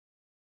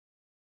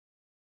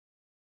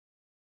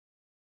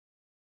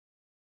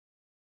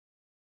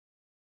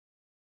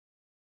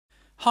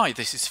Hi,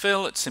 this is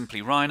Phil at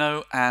Simply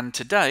Rhino, and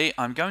today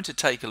I'm going to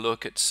take a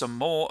look at some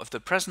more of the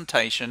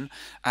presentation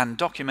and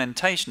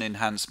documentation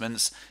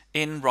enhancements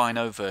in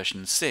Rhino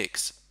version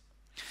 6.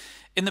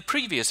 In the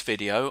previous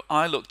video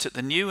I looked at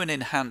the new and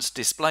enhanced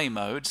display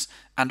modes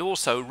and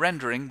also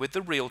rendering with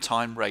the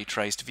real-time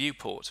ray-traced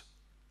viewport.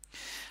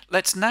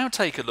 Let's now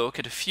take a look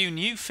at a few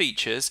new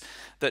features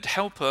that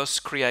help us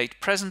create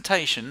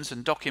presentations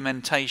and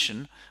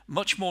documentation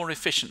much more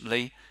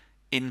efficiently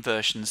in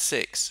version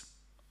 6.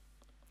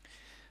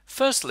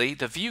 Firstly,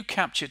 the View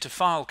Capture to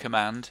File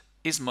command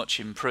is much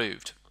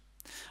improved.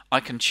 I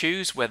can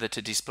choose whether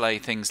to display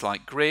things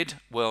like grid,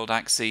 world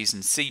axes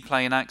and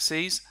C-plane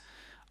axes.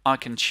 I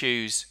can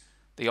choose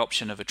the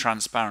option of a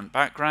transparent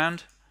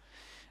background,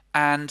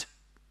 and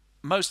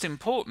most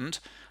important,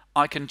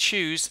 I can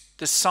choose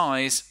the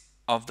size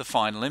of the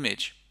final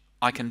image.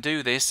 I can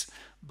do this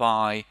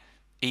by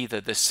either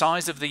the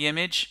size of the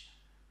image,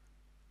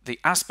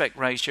 the aspect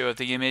ratio of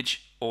the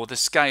image, or the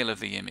scale of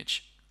the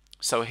image.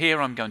 So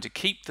here I'm going to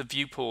keep the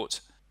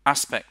viewport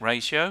aspect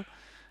ratio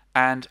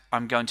and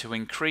I'm going to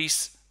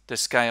increase the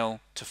scale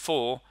to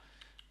 4,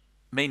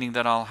 meaning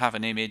that I'll have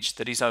an image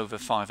that is over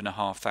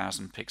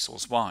 5,500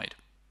 pixels wide.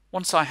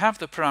 Once I have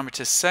the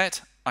parameters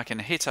set, I can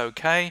hit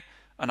OK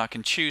and I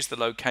can choose the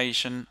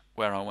location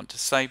where I want to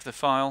save the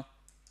file,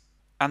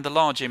 and the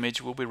large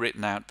image will be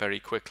written out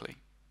very quickly.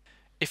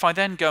 If I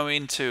then go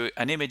into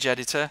an image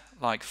editor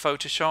like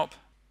Photoshop,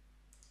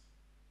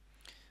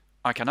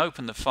 I can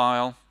open the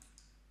file,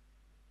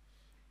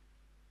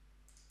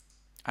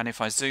 and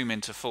if I zoom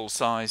into full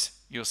size,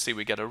 you'll see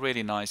we get a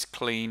really nice,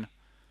 clean,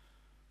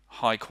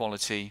 high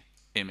quality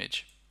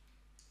image.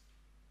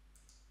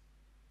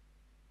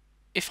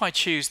 If I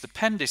choose the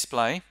pen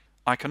display,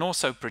 I can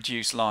also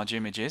produce large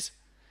images,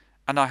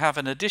 and I have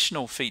an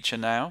additional feature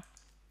now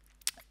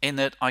in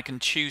that I can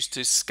choose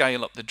to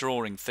scale up the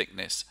drawing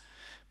thickness,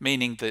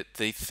 meaning that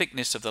the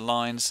thickness of the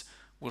lines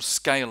will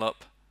scale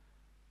up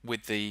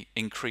with the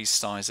increased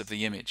size of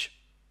the image.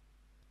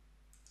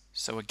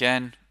 So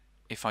again,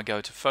 if I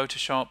go to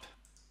Photoshop,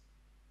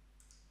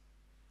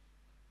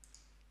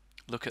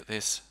 look at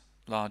this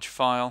large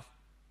file,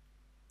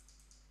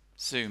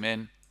 zoom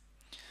in,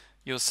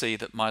 you'll see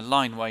that my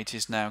line weight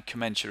is now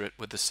commensurate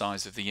with the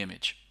size of the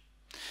image.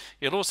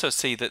 You'll also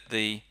see that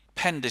the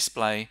pen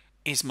display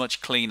is much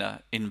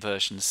cleaner in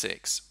version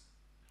 6.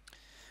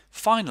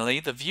 Finally,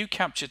 the View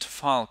Capture to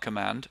File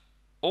command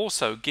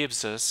also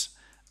gives us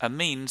a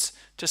means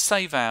to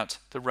save out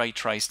the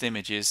ray-traced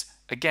images,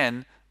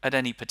 again at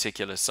any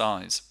particular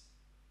size.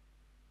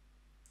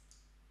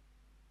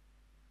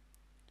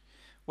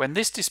 When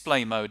this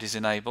display mode is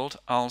enabled,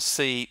 I'll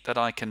see that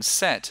I can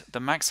set the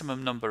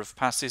maximum number of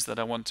passes that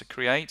I want to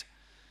create,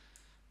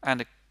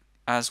 and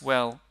as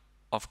well,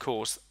 of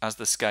course, as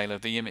the scale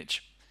of the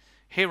image.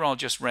 Here I'll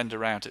just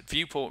render out at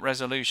viewport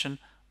resolution,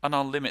 and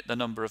I'll limit the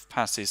number of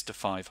passes to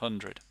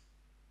 500.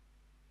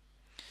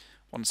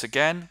 Once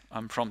again,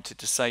 I'm prompted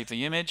to save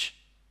the image,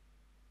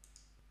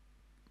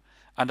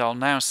 and I'll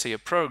now see a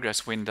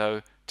progress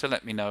window to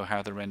let me know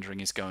how the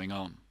rendering is going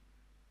on.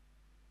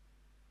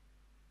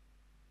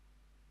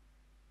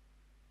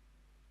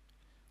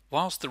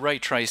 Whilst the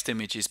ray-traced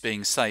image is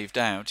being saved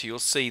out, you'll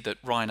see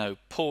that Rhino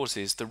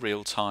pauses the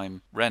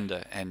real-time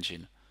render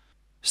engine.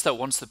 So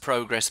once the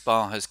progress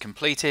bar has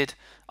completed,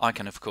 I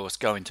can of course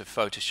go into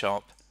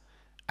Photoshop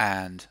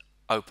and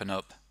open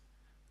up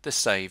the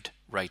saved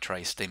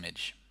ray-traced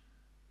image.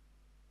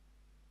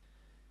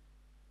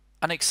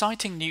 An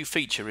exciting new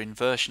feature in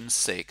version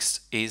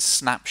 6 is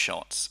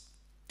Snapshots.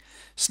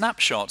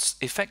 Snapshots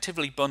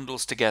effectively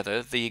bundles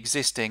together the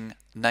existing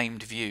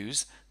named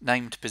views,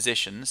 named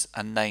positions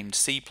and named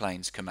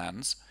C-planes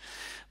commands,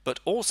 but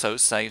also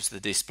saves the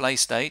display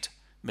state,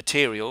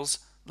 materials,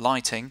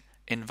 lighting,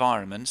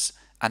 environments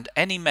and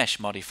any mesh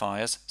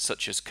modifiers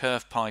such as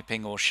curve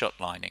piping or shut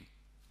lining.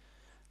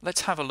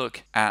 Let's have a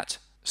look at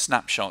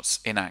Snapshots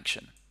in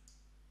action.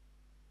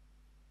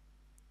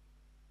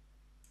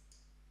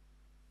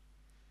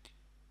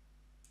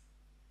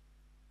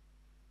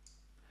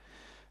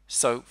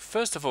 So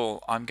first of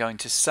all, I'm going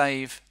to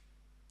save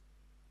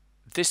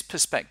this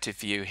perspective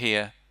view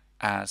here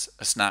as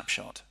a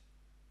snapshot.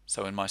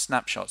 So in my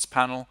snapshots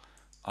panel,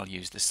 I'll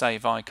use the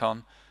save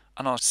icon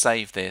and I'll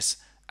save this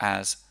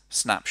as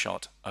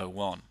snapshot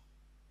 01.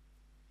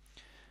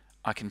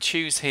 I can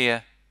choose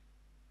here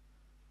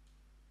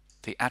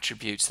the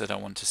attributes that I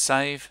want to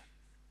save,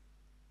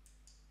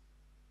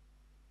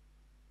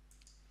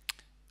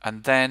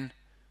 and then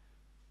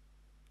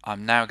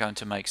I'm now going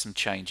to make some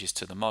changes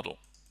to the model.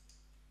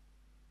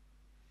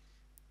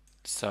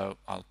 So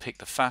I'll pick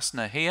the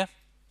fastener here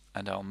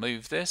and I'll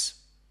move this.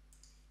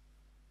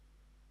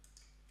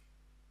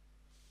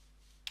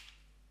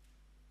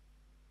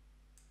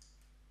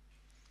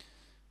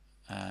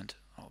 And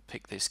I'll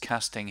pick this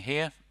casting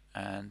here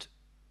and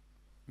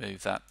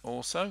move that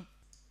also.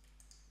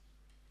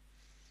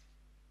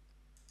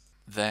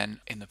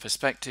 Then in the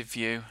perspective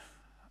view,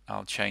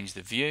 I'll change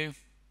the view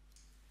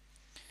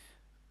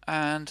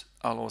and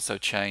I'll also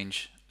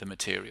change the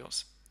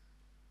materials.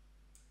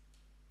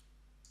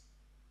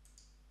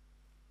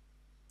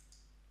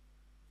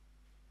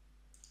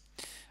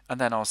 and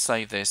then I'll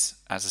save this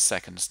as a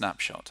second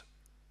snapshot.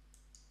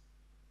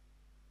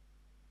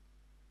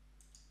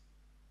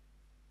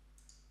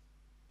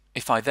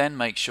 If I then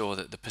make sure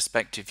that the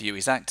perspective view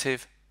is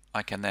active,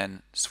 I can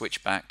then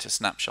switch back to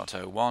snapshot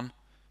 01,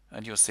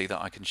 and you'll see that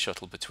I can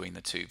shuttle between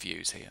the two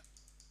views here.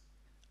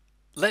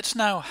 Let's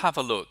now have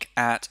a look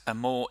at a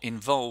more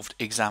involved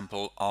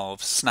example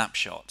of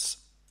snapshots.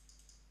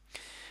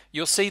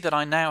 You'll see that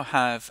I now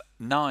have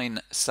 9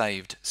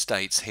 saved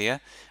states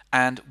here,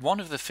 and one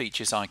of the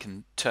features I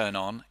can turn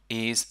on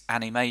is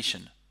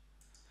animation.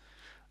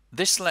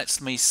 This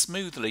lets me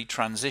smoothly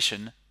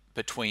transition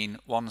between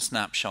one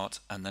snapshot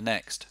and the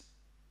next.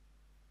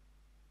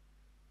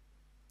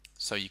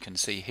 So you can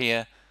see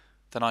here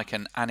that I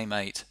can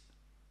animate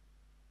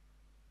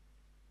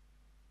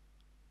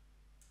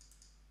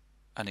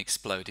an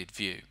exploded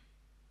view.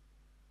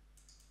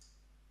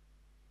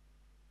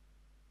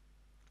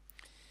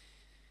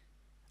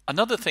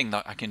 Another thing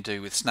that I can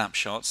do with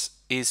snapshots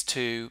is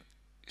to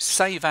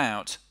save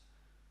out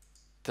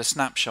the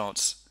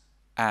snapshots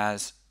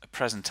as a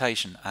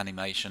presentation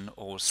animation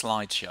or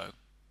slideshow.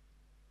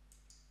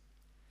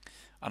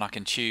 And I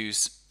can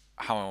choose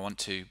how I want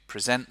to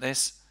present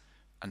this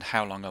and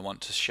how long I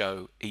want to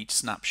show each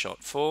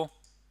snapshot for.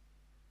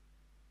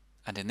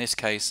 And in this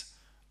case,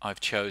 I've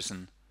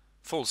chosen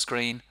full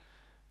screen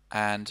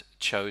and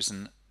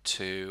chosen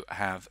to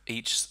have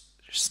each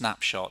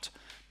snapshot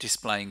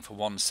displaying for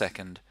 1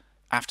 second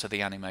after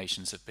the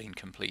animations have been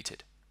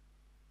completed.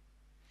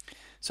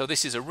 So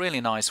this is a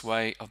really nice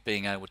way of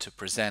being able to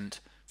present,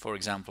 for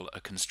example, a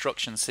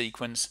construction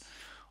sequence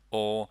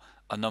or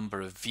a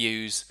number of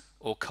views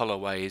or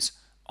colorways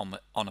on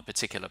a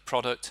particular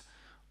product,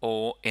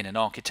 or in an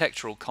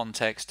architectural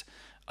context,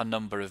 a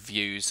number of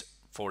views,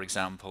 for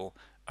example,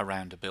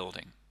 around a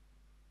building.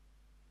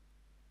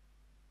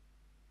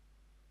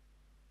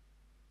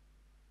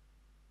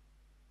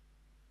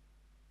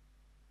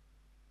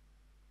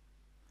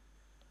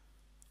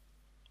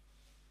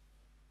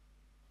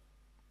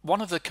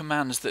 One of the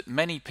commands that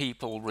many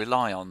people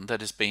rely on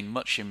that has been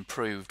much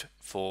improved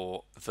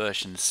for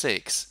version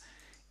 6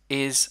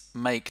 is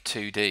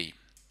Make2D.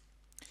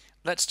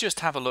 Let's just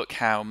have a look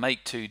how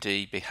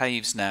Make2D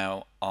behaves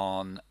now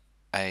on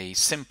a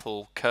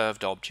simple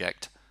curved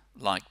object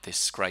like this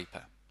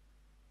scraper.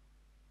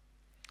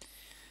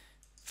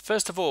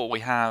 First of all,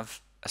 we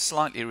have a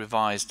slightly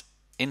revised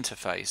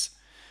interface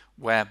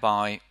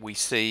whereby we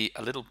see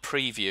a little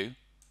preview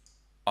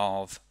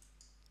of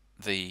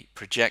the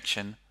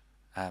projection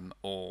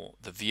or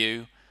the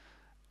view,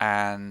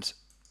 and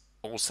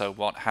also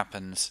what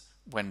happens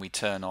when we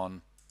turn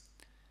on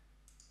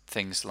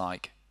things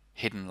like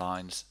hidden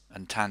lines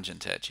and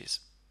tangent edges.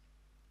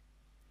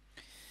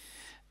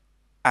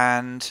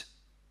 And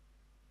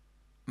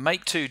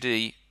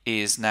Make2D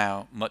is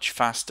now much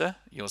faster.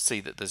 You'll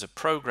see that there's a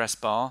progress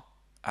bar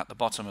at the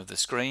bottom of the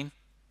screen,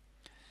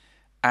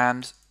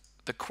 and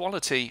the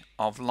quality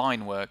of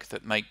line work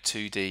that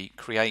Make2D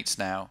creates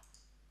now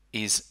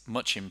is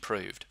much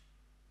improved.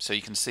 So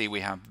you can see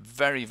we have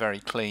very, very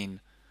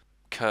clean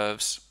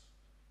curves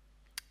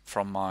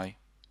from my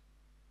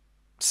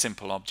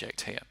simple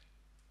object here.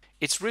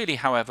 It's really,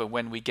 however,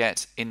 when we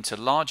get into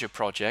larger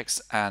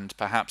projects and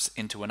perhaps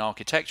into an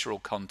architectural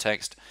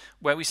context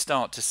where we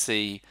start to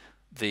see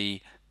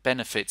the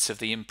benefits of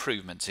the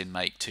improvements in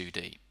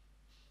Make2D.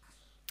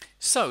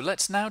 So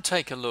let's now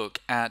take a look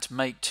at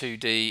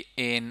Make2D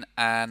in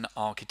an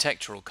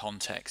architectural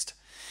context.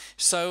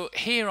 So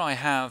here I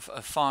have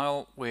a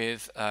file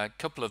with a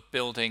couple of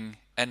building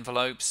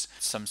envelopes,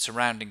 some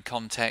surrounding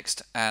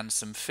context and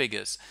some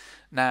figures.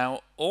 Now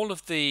all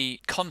of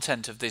the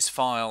content of this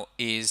file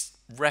is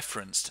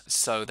referenced,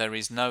 so there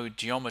is no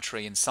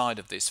geometry inside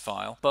of this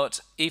file,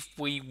 but if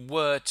we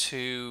were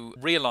to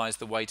realize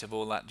the weight of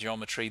all that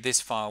geometry,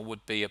 this file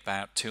would be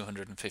about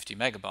 250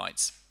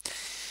 megabytes.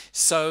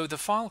 So the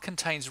file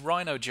contains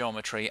Rhino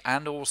geometry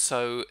and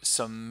also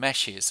some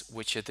meshes,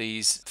 which are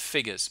these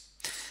figures.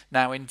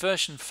 Now in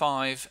version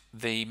 5,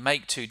 the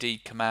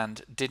Make2D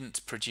command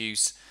didn't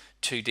produce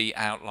 2D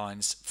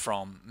outlines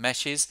from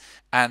meshes,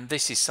 and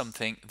this is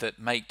something that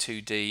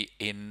Make2D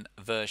in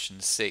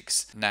version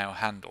 6 now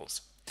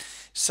handles.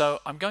 So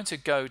I'm going to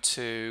go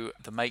to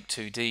the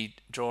Make2D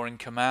drawing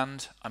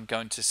command. I'm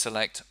going to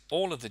select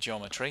all of the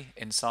geometry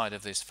inside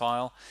of this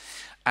file,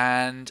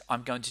 and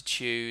I'm going to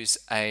choose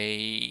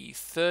a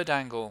third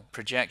angle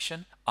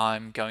projection.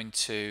 I'm going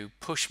to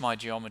push my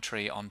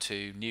geometry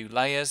onto new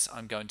layers.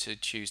 I'm going to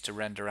choose to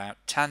render out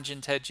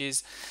tangent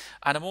edges,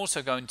 and I'm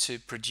also going to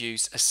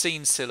produce a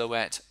scene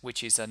silhouette,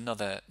 which is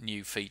another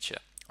new feature.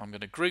 I'm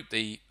going to group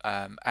the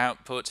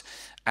output,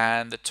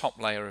 and the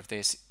top layer of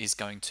this is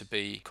going to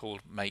be called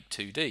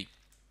Make2D.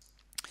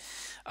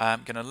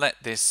 I'm going to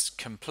let this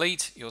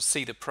complete. You'll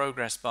see the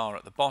progress bar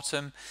at the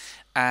bottom,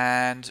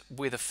 and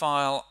with a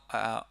file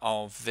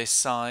of this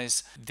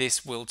size,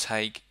 this will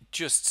take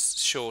just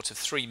short of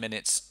 3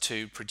 minutes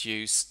to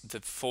produce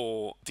the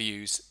 4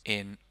 views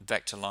in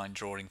vector line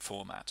drawing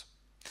format.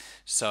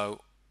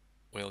 So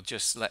we'll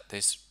just let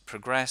this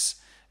progress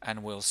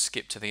and we'll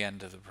skip to the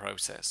end of the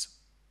process.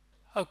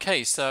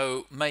 Okay,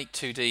 so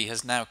Make2D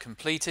has now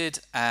completed,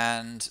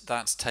 and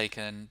that's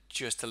taken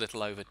just a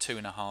little over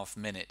 2.5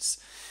 minutes.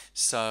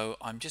 So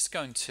I'm just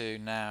going to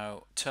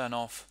now turn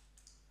off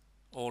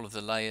all of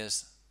the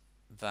layers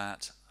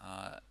that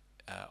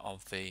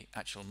of the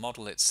actual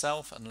model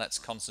itself, and let's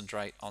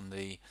concentrate on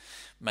the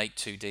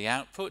Make2D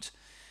output.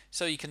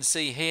 So you can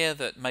see here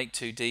that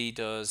Make2D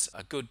does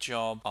a good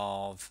job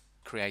of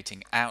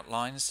creating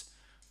outlines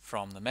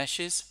from the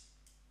meshes.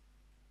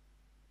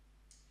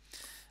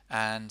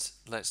 And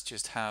let's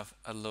just have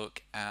a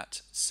look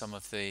at some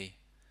of the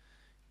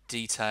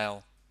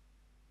detail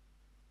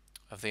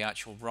of the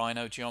actual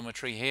Rhino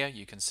geometry here.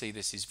 You can see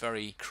this is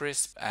very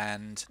crisp,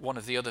 and one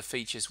of the other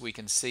features we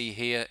can see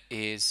here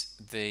is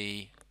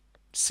the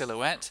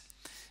silhouette,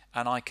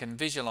 and I can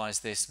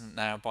visualize this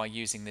now by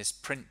using this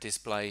print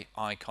display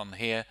icon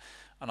here,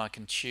 and I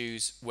can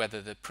choose whether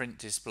the print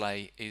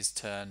display is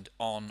turned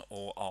on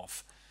or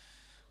off.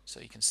 So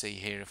you can see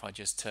here, if I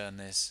just turn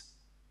this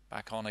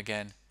back on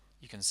again,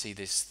 you can see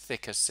this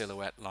thicker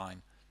silhouette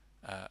line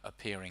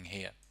appearing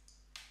here.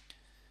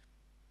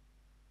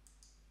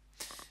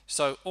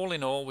 So all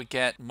in all, we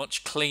get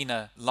much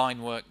cleaner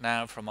line work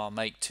now from our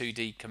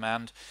Make2D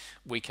command.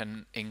 We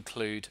can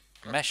include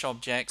mesh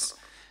objects,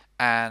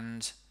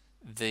 and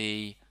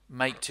the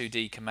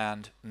Make2D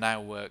command now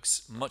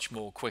works much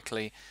more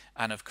quickly,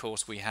 and of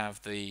course we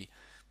have the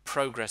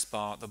progress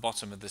bar at the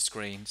bottom of the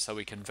screen, so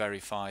we can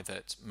verify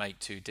that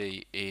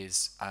Make2D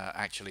is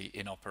actually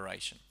in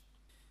operation.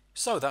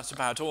 So that's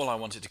about all I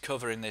wanted to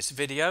cover in this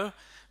video.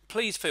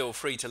 Please feel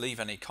free to leave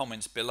any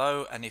comments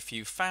below, and if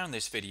you found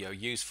this video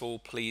useful,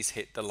 please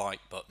hit the like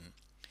button.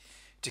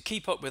 To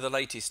keep up with the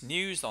latest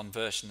news on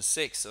version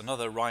 6 and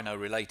other Rhino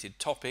related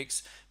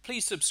topics,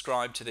 please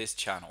subscribe to this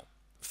channel.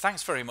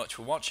 Thanks very much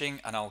for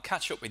watching, and I'll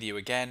catch up with you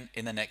again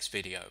in the next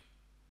video.